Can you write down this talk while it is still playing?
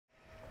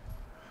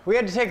we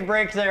had to take a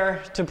break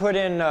there to put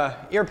in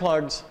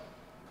earplugs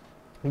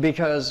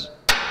because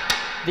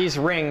these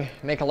ring,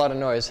 make a lot of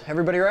noise.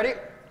 Everybody ready?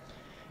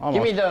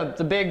 Almost. Give me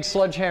the big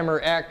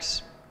sledgehammer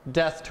axe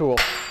death tool.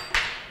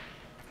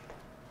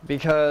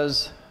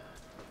 Because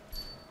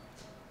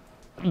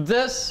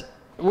this,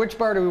 which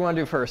bar do we want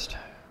to do first?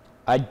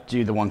 I'd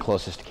do the one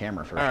closest to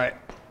camera first. All right.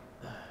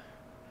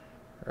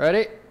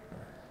 Ready?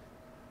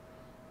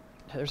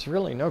 There's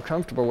really no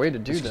comfortable way to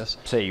do this.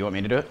 Say, you want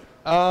me to do it?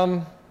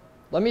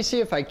 Let me see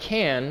if I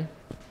can.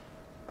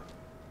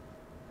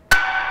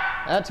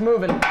 That's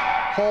moving.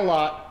 Whole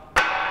lot.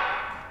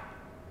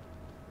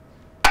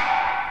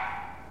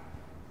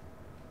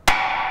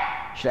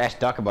 Should ask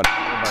Duck about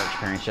our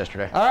experience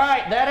yesterday. All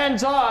right, that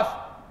end's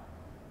off.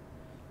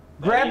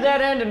 Grab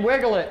that end and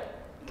wiggle it.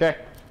 Okay.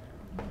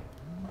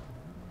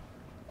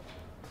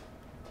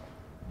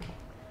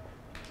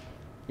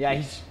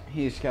 Yeah,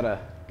 he's got a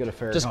good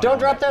affair. Just don't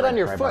drop that on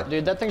your foot,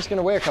 dude. That thing's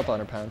gonna weigh a couple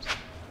hundred pounds.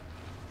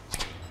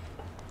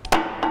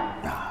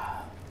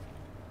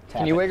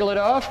 Can you wiggle it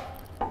off?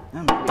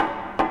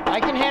 I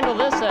can handle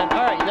this end.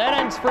 All right, that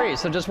end's free,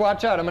 so just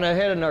watch out. I'm gonna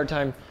hit it another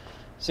time.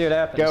 See what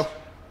happens. Go.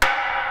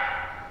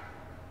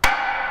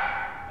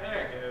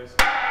 There it goes.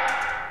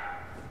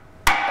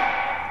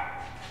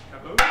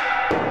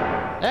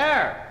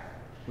 There.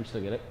 We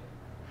still get it?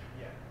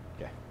 Yeah.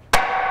 Okay.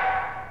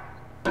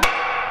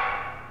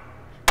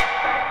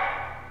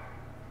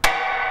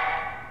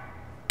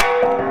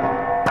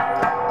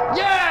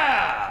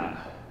 Yeah!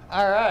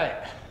 All right.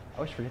 I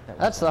always forget that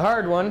one. That's the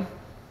hard one. I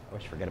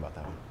always forget about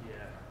that one. Yeah.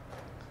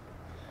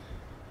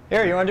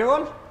 Here, you want to do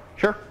one?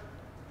 Sure.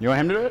 You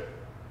want him to do it?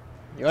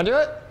 You want to do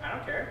it? I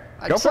don't care.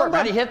 Go for it,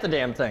 Somebody man. hit the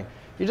damn thing.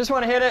 You just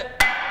want to hit it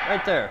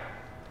right there.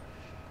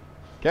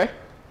 Okay.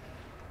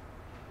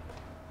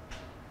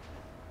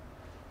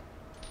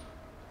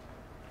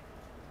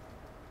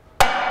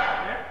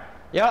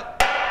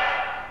 Yep.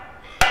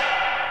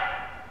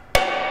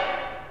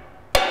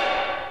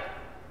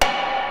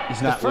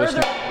 He's not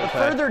The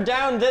further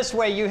down this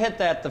way you hit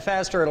that, the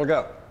faster it'll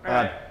go.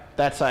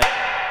 That side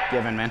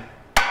given, man.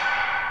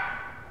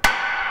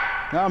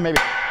 No, maybe.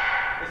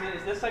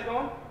 Is this side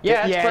going?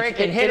 Yeah, it's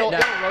breaking. Hit it'll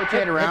it down.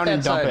 rotate around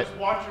and dump it. Just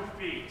watch your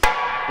feet.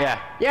 Yeah.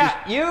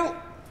 Yeah, you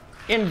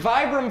in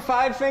Vibram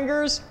 5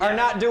 fingers are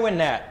not doing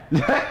that.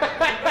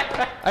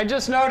 I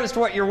just noticed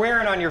what you're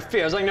wearing on your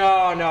feet. I was like,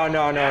 no, no,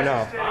 no, no,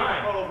 no.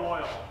 Fine. Full of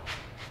oil.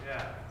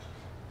 Yeah.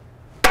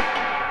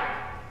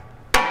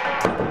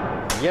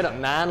 Get a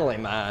manly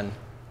man.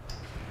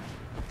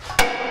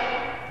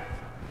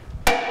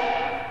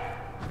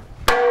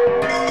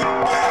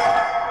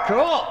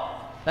 Cool.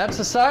 That's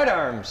the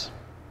sidearms.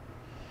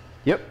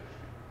 Yep.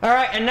 All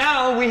right, and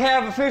now we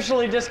have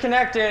officially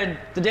disconnected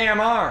the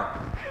damn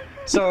arm.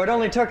 So it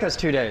only took us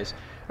 2 days.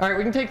 All right,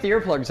 we can take the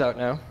earplugs out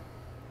now.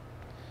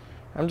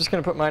 I'm just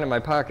going to put mine in my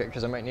pocket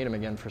because I might need them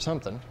again for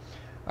something.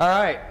 All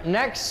right,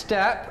 next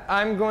step,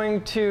 I'm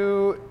going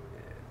to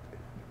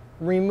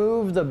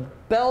remove the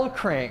bell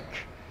crank.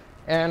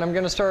 And I'm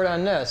going to start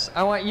on this.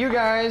 I want you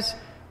guys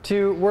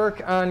to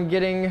work on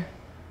getting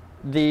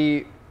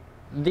these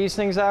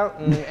things out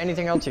and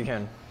anything else you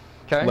can.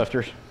 Okay?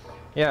 Lifters.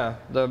 Yeah,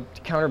 the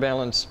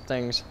counterbalance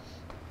things.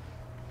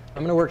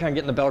 I'm going to work on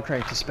getting the bell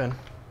crank to spin.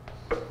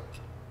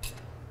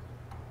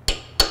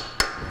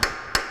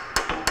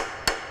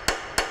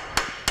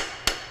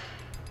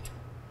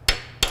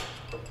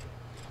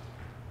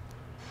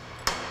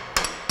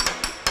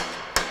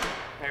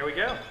 There we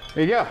go.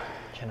 There you go.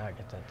 Cannot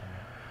get that down.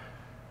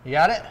 You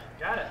got it?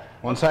 Got it.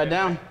 One side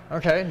down.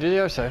 Okay, do the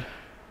other side.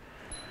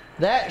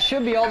 That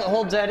should be all that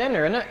holds that in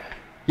there, isn't it?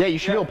 Yeah, you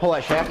should be able to pull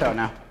that shaft out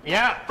now.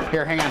 Yeah.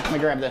 Here, hang on. Let me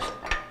grab this.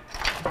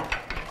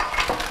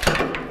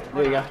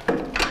 There you go.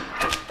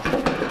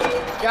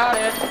 Got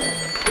it.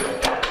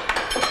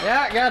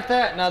 Yeah, got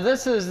that. Now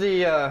this is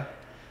the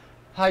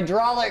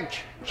hydraulic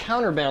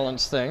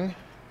counterbalance thing,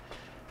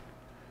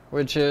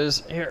 which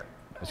is here.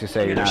 I was gonna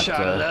say you're Get a not.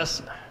 shot of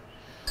this.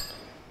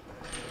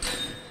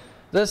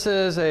 This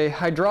is a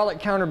hydraulic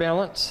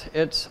counterbalance.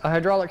 It's a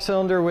hydraulic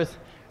cylinder with,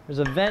 there's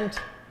a vent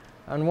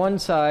on one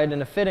side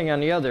and a fitting on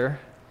the other.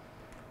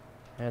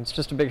 And it's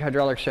just a big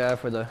hydraulic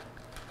shaft with a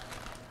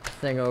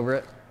thing over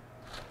it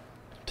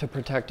to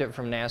protect it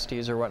from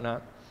nasties or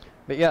whatnot.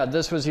 But yeah,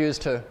 this was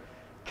used to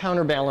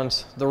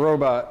counterbalance the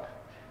robot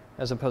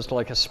as opposed to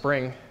like a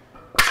spring.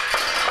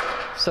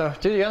 So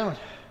do the other one.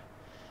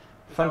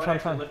 Fun, fun,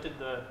 fun. Lifted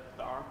the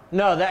arm?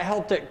 No, that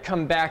helped it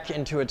come back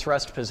into its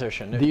rest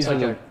position. These it's are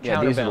like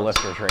the these are the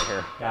lifters right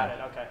here. Got it,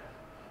 okay.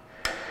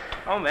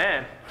 Oh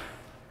man.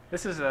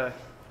 This is a...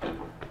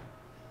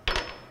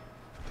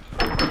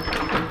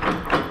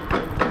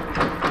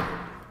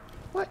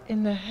 What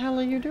in the hell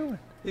are you doing?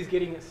 He's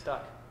getting it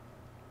stuck.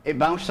 It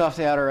bounced off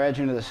the outer edge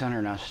into the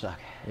center, now it's stuck.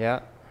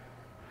 Yeah,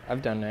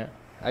 I've done that.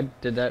 I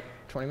did that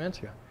 20 minutes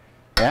ago.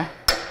 Yeah?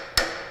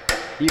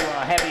 You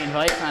have any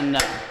advice on...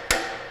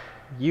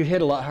 You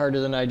hit a lot harder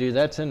than I do.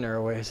 That's in there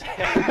a ways.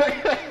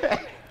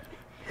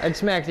 I'd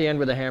smack the end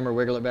with a hammer,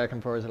 wiggle it back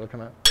and forth, it'll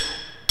come out.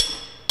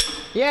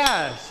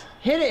 Yes,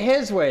 hit it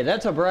his way.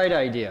 That's a bright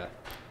idea.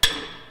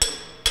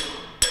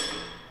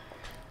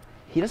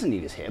 He doesn't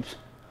need his hips.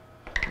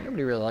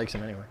 Nobody really likes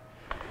him anyway.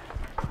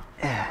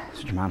 Yeah, that's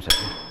what your mom said.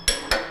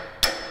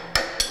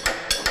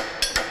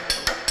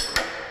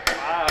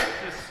 Wow,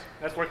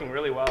 that's working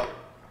really well.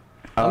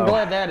 I'm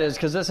glad that is,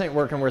 because this ain't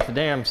working worth a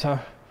damn, so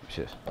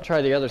I'll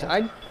try the others.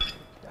 I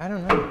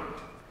don't know.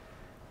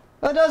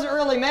 Well, it doesn't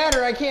really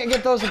matter. I can't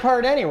get those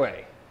apart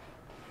anyway.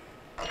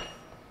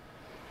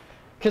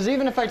 Because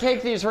even if I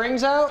take these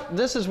rings out,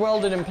 this is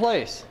welded in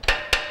place.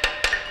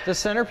 The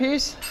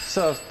centerpiece,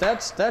 so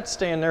that's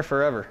staying there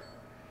forever.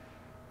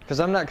 Because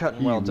I'm not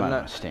cutting welds. I'm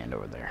not. Stand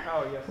over there.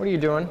 Oh, yes. What are you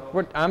doing?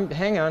 What?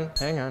 Hang on.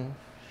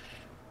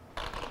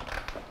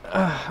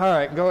 All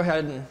right, go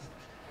ahead and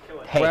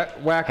Hey,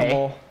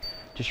 whack-a-mole. Hey,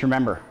 just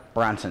remember,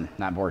 Bronson,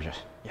 not Borges.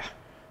 Yeah.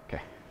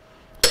 Okay.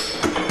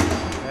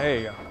 There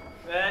you go.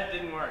 That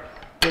didn't work.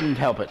 Didn't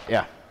help it.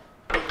 Yeah.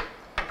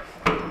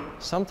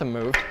 Something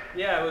moved.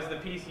 Yeah, it was the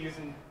piece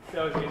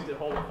that was used to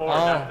hold it forward.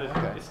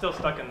 Okay. It's still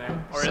stuck in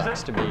there. Or Sucks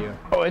is it? to be you.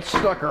 Oh, it's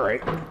stuck all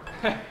right.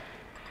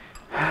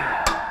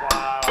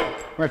 Wow.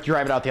 We're gonna have to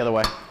drive it out the other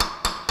way.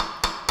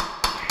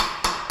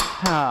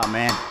 Oh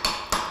man.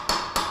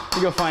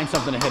 You go find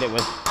something to hit it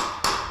with.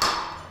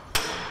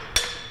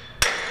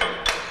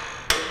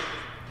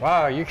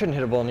 Wow, you couldn't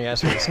hit a bull in the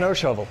ass with a snow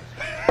shovel.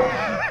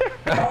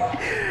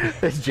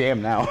 It's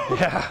jammed now.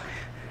 Yeah.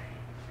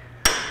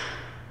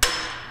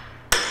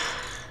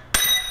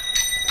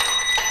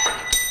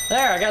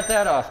 There, I got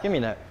that off. Give me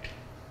that.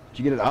 Did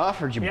you get it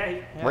off or did you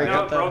break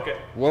no, it? it broke it.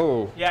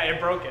 Whoa. Yeah,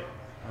 it broke it.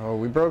 Oh,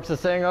 we broke the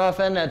thing off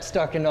and that's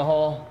stuck in the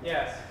hole.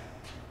 Yes.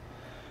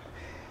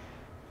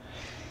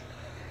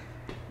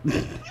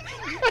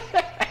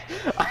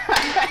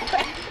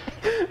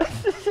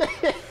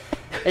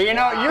 Hey, you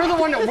know, you're the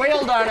one that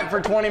wailed on it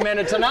for 20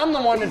 minutes and I'm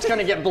the one that's going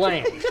to get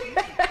blamed.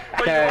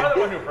 But you are the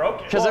one who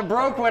broke it. Because it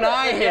broke when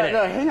I hit it.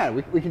 No, hang on.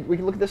 We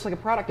can look at this like a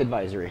product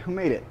advisory. Who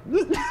made it?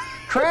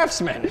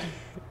 Craftsman.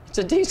 It's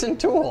a decent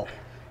tool.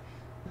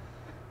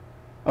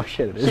 Oh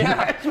shit, it is.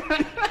 Yeah.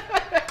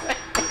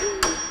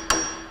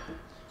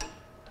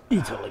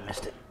 You totally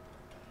missed it.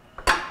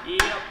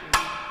 Yep.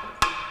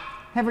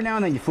 Every now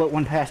and then you float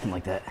one past him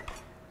like that.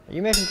 Are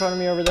you making fun of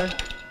me over there?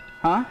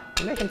 Huh?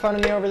 You making fun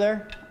of me over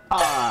there?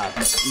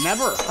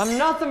 Never. I'm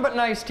nothing but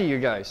nice to you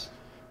guys.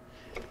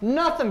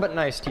 Nothing but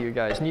nice to you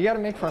guys, and you gotta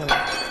make fun of me.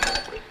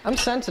 I'm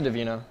sensitive,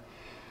 you know.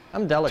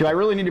 I'm delicate. Do I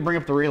really need to bring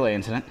up the relay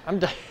incident?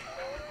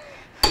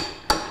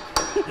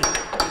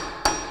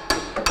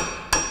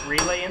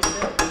 Relay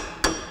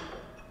incident?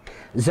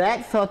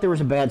 Zach thought there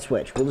was a bad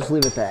switch. We'll just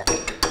leave it at that.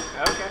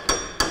 Okay.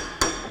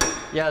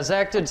 Yeah,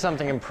 Zach did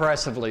something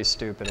impressively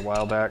stupid a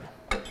while back.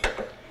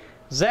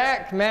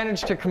 Zach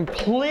managed to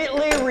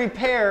completely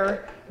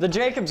repair the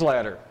Jacob's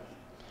ladder.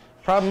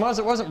 Problem was,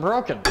 it wasn't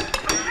broken.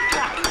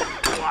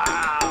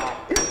 Wow.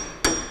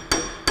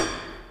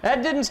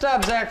 That didn't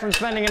stop Zach from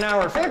spending an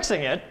hour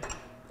fixing it.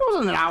 It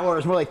wasn't an hour, it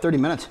was more like 30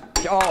 minutes.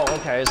 Oh,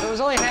 okay, so it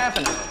was only half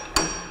an hour.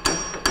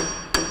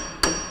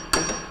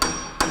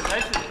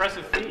 That's an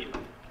impressive feat.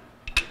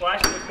 Well,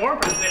 actually, what's more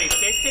impressive that he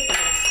fixed it and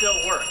then it still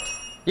worked.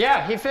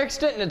 Yeah, he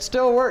fixed it and it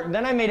still worked.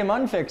 Then I made him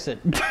unfix it.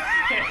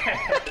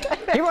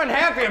 He wasn't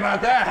happy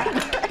about that.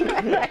 What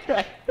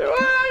do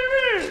you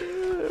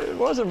mean? It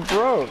wasn't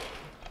broke.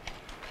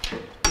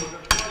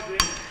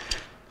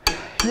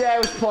 Yeah, it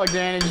was plugged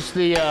in. It's just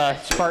the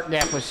spark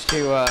gap was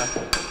to.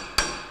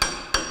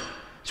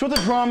 It's what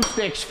the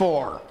drumstick's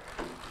for.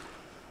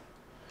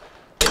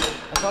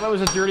 I thought it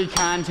was a dirty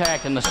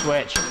contact in the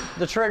switch.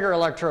 The trigger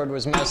electrode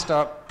was messed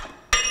up.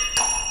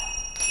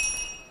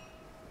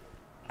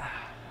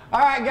 All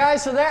right,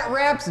 guys, so that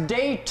wraps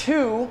day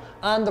 2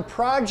 on the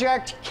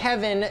Project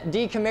Kevin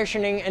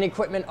decommissioning and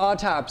equipment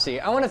autopsy.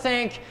 I want to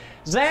thank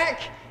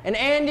Zach and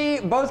Andy,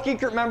 both Geek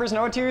Group members.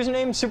 Know what's your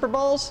username?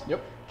 Superballs?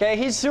 Yep. Okay,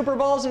 he's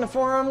Superballs in the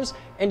forums,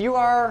 and you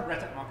are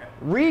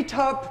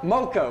Retup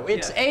Moco.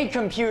 It's a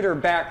computer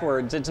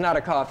backwards. It's not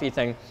a coffee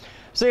thing.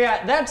 So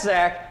yeah, that's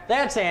Zach,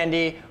 that's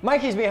Andy.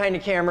 Mikey's behind the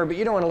camera, but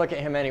you don't want to look at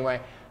him anyway.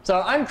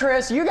 So I'm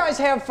Chris. You guys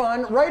have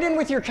fun. Write in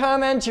with your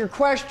comments, your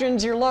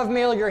questions, your love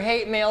mail, your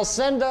hate mail.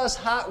 Send us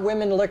hot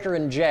women, liquor,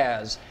 and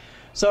jazz.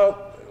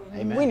 So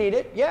Amen. we need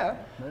it, yeah.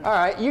 All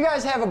right, you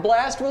guys have a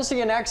blast. We'll see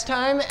you next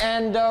time.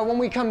 And when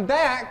we come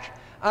back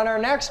on our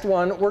next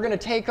one, we're going to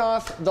take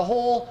off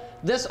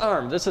this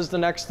arm. This is the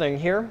next thing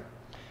here.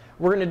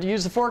 We're going to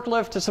use the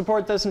forklift to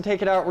support this and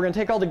take it out. We're going to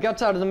take all the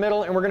guts out of the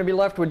middle, and we're going to be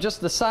left with just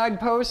the side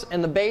posts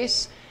and the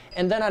base.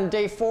 And then on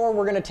day 4,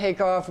 we're going to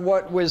take off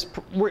what was,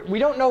 we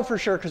don't know for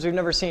sure because we've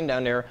never seen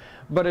down there,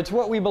 but it's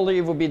what we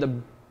believe will be the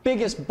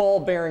biggest ball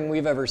bearing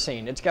we've ever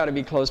seen. It's got to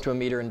be close to 1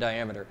 meter in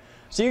diameter.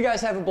 So you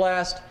guys have a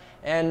blast,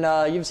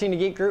 and you've seen the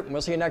Geek Group, and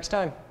we'll see you next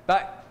time.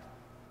 Bye.